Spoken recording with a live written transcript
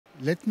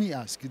Let me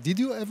ask, did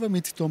you ever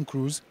meet Tom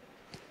Cruise?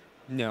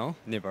 No,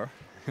 never.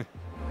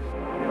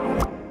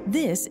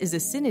 This is a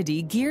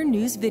CineD Gear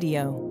News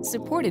video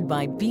supported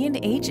by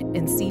B&H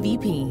and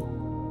CVP.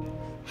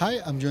 Hi,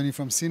 I'm Johnnie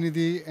from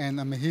CineD,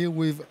 and I'm here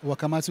with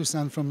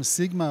Wakamatsu-san from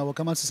Sigma.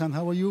 Wakamatsu-san,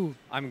 how are you?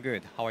 I'm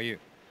good. How are you?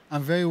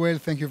 I'm very well,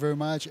 thank you very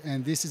much.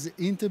 And this is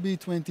Interby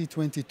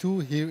 2022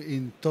 here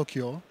in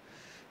Tokyo.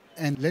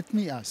 And let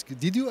me ask,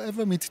 did you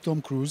ever meet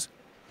Tom Cruise?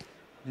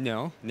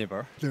 No,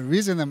 never. The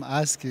reason I'm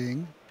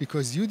asking,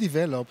 because you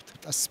developed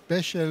a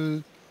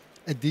special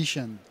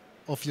edition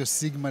of your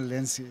Sigma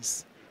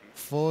lenses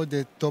for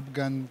the Top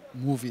Gun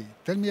movie.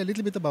 Tell me a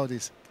little bit about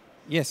this.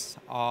 Yes,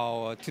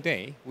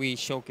 today we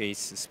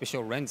showcase a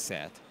special lens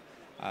set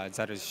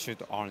that is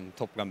shoot on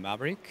Top Gun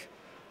Maverick.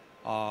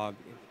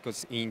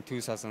 Because in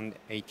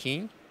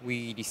 2018,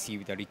 we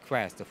received a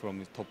request from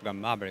the Top Gun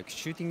Maverick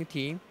shooting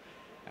team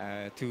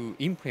to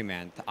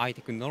implement eye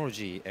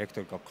technology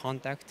electrical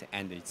contact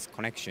and its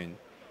connection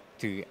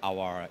to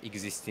our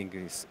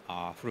existing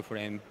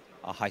full-frame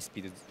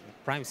high-speed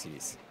prime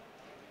series.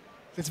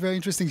 That's very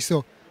interesting.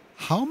 So,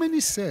 how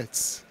many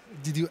sets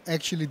did you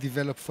actually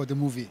develop for the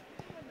movie?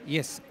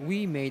 Yes,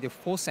 we made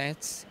 4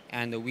 sets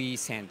and we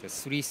sent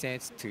 3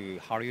 sets to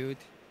Hollywood,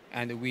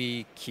 and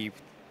we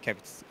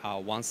kept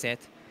 1 set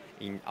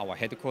in our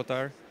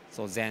headquarters.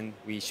 So then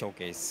we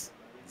showcase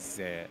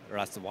the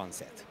last 1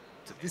 set.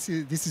 This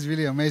is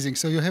really amazing.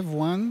 So you have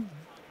one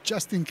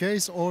just in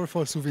case or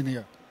for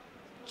souvenir?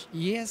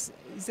 Yes,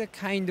 it's a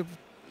kind of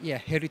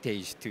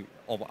heritage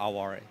of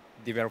our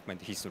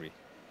development history.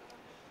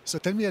 So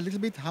tell me a little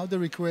bit how the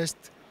request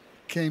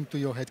came to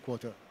your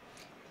headquarters.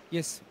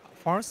 Yes,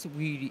 first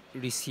we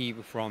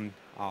received from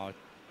our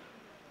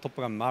Top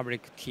Gun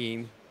Maverick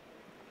team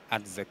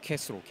at the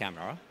Kestrel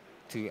camera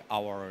to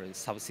our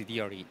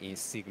subsidiary in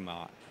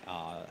Sigma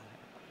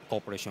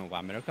Corporation of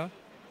America,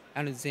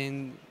 and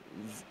then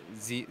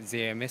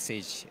their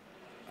message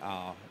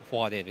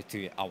forwarded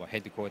to our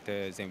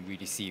headquarters, and we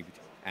received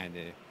and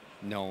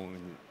known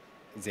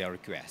their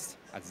request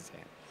at the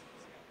time.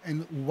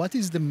 And what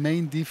is the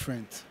main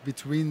difference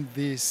between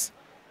this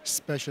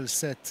special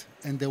set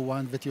and the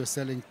one that you're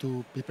selling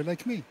to people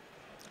like me?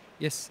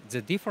 Yes,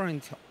 the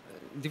difference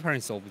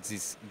of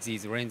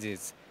these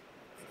lenses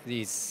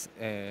is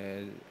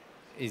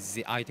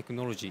the eye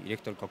technology,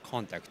 electrical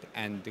contact,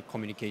 and the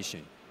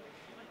communication.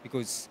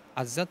 Because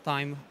at that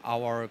time,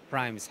 our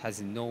primes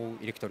has no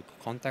electrical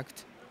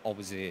contact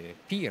of the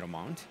PL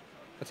mount,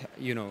 but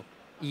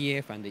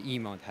EF and the E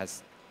mount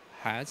has,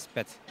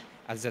 but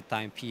at that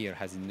time, PL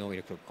has no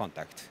electrical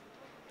contact.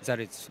 That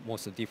is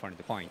most different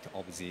point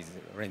of these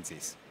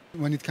lenses.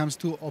 When it comes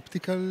to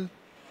optical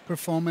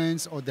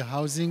performance or the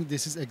housing,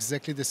 this is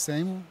exactly the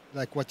same,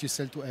 like what you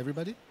sell to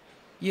everybody?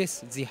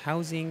 Yes, the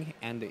housing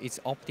and its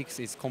optics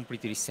is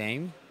completely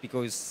same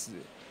because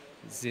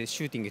the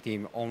shooting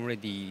team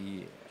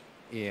already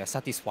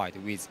satisfied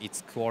with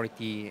its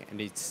quality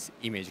and its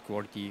image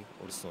quality,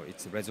 also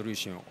its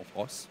resolution, of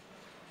course.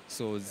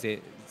 So they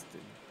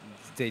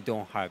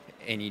don't have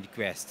any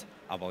request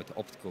about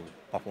optical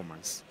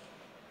performance.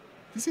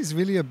 This is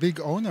really a big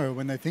honor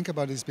when I think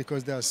about this,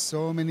 because there are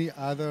so many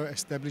other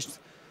established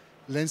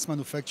lens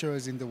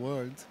manufacturers in the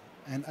world.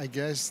 And I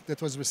guess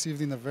that was received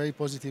in a very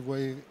positive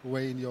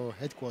way in your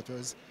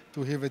headquarters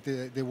to hear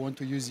that they want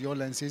to use your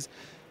lenses.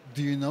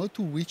 Do you know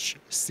to which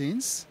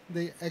scenes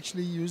they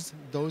actually use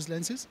those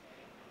lenses?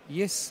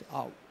 Yes,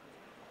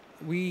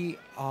 we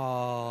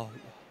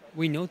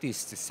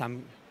noticed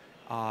some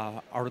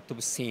a lot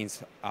of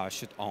scenes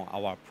shoot on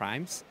our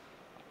primes.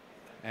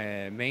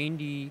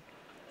 Mainly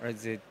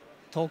the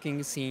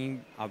talking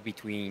scene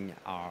between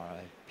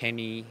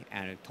Penny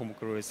and Tom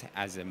Cruise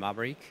as a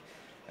Maverick.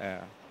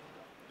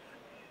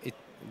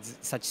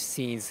 Such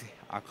scenes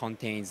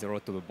contains a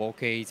lot of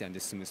bokehs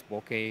and smooth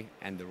bokeh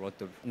and a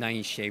lot of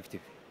 9-shaped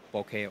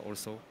bokeh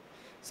also.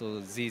 So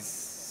these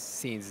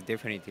scenes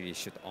definitely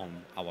shoot on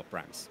our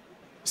primes.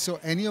 So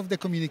any of the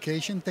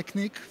communication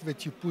technique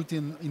that you put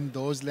in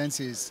those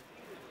lenses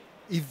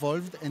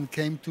evolved and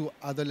came to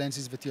other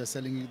lenses that you are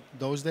selling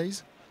those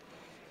days?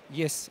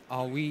 Yes,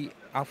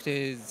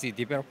 after the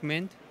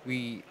development,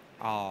 we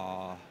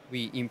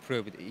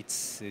improved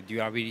its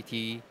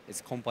durability,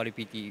 its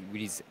compatibility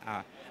with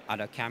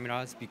other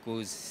cameras,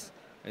 because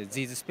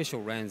this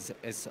special lens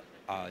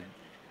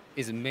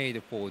is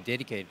made for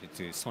dedicated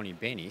to Sony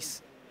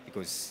Venice,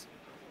 because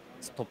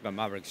Top Gun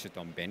Maverick shoot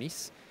on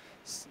Venice.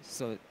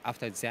 So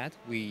after that,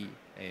 we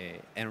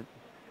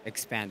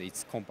expand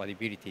its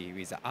compatibility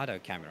with other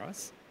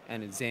cameras,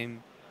 and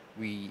then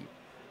we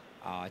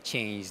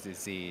changed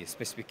the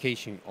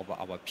specification of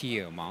our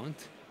PL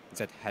mount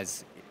that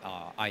has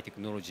eye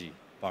technology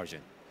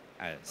version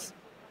as.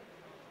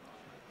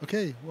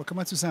 Okay,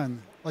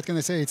 Wakamatsu-san, what can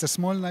I say? It's a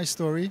small, nice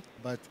story,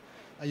 but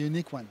a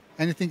unique one.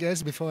 Anything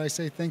else before I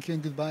say thank you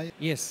and goodbye?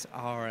 Yes,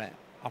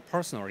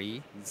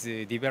 personally,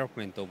 the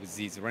development of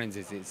these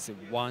lenses is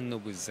one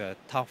of the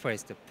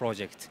toughest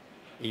projects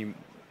in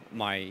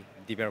my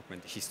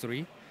development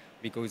history,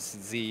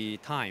 because the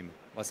time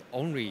was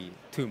only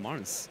 2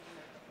 months.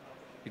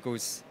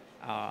 Because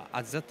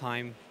at that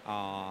time,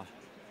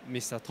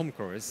 Mr. Tom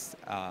Cruise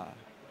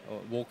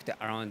walked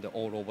around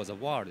all over the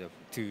world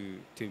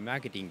to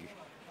marketing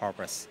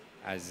purpose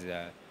as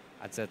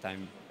at that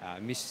time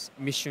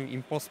Mission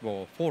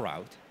Impossible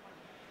Fallout.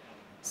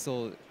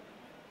 So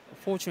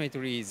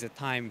fortunately, the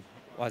time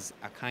was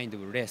a kind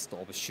of rest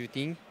of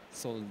shooting.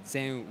 So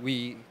then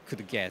we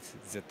could get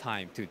the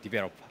time to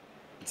develop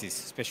these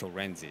special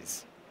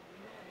lenses.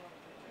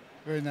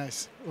 Very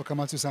nice.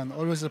 Wakamatsu-san,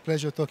 always a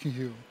pleasure talking to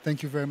you.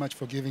 Thank you very much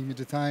for giving me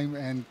the time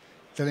and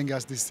telling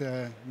us this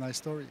nice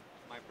story.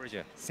 My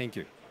pleasure. Thank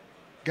you.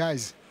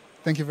 Guys,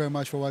 thank you very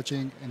much for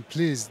watching, and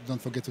please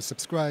don't forget to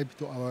subscribe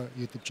to our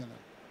YouTube channel.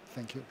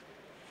 Thank you.